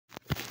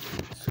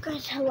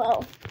guys,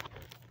 hello.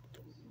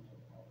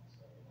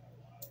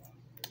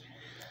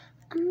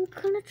 I'm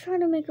gonna try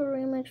to make a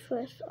remix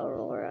with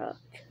Aurora.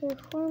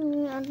 For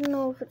me, I don't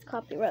know if it's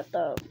copyright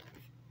though.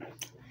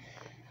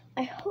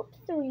 I hope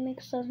the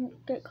remix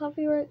doesn't get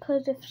copyright,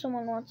 because if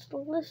someone wants to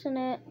listen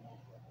it,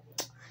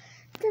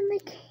 then they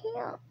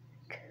can't.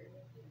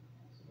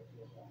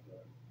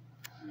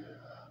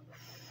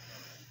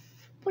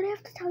 But I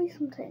have to tell you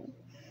something.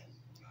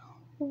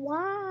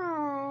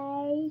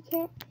 Why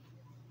can't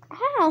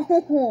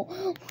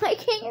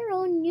your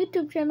own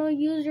YouTube channel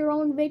use your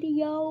own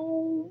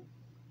video?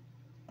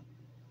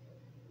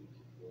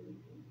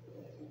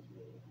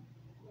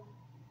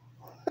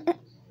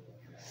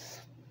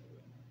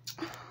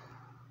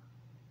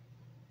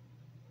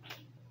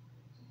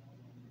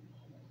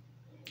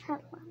 How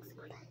long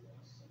school?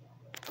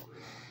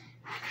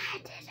 I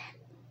did.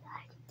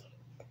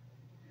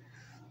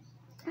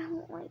 I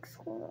don't like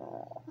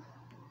school.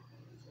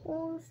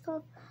 School and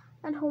stuff.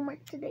 And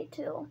homework today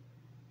too.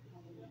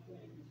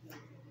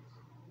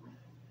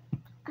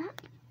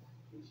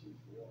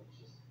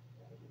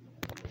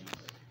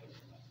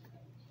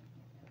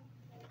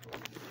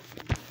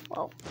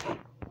 Well.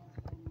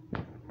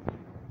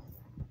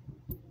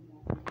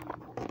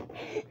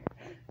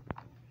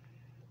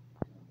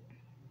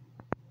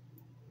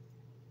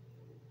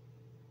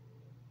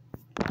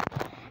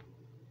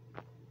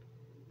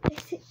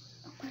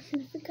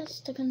 Imagine if it got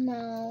stuck in my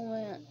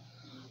oven.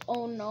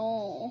 Oh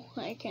no,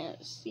 I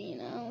can't see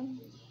now.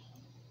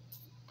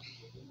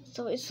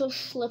 So it's so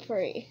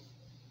slippery.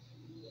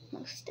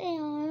 No, stay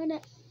on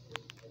it.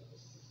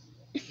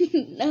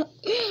 No.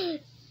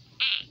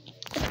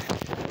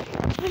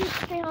 I wouldn't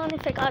stay on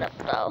if I got up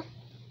though.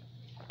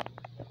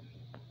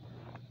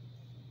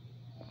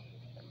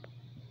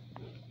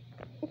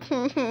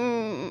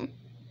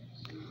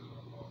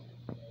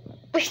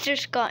 It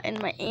just got in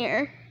my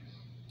ear.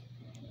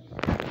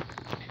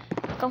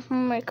 Got my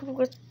makeup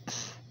with.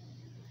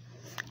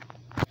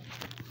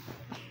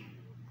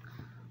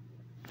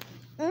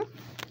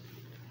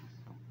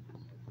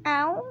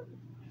 Ow.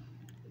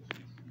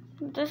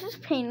 This is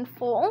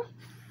painful.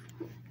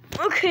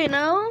 Okay,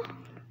 now.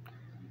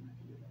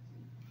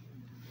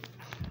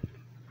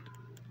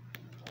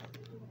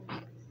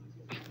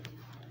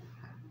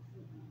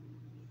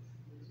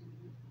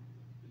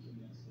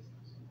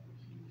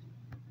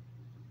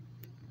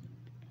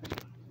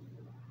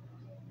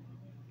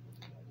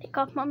 Take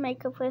off my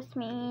makeup with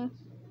me.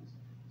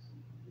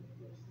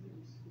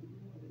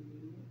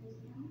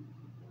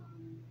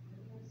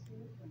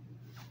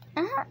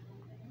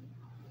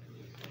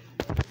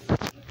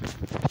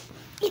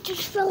 It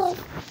just fell off.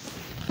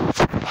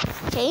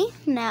 Okay,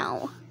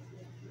 now.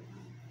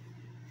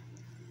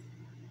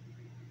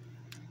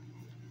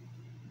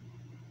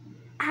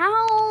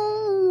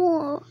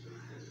 Ow!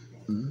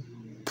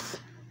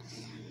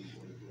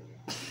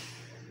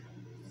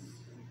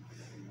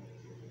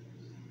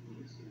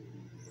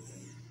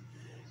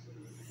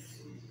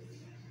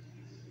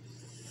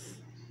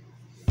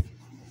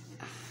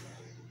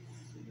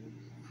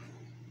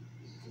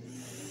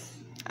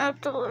 I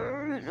have to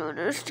redo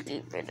this to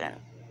keep it in.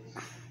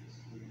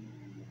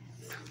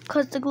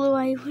 Because the glue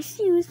I was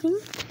using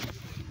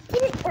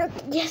didn't work.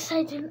 Yes,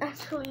 I didn't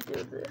actually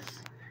do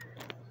this.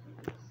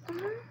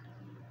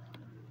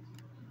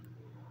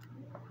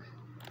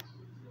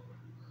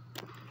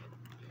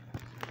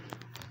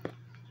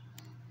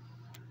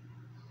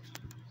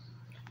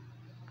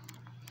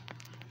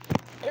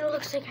 It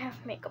looks like I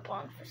have makeup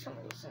on for some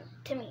reason.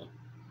 Timmy.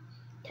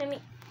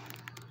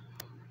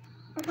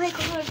 Oh my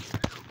god.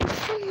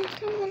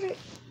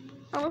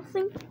 I don't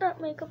think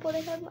that makeup would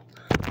have had my.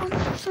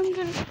 Oh,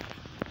 something.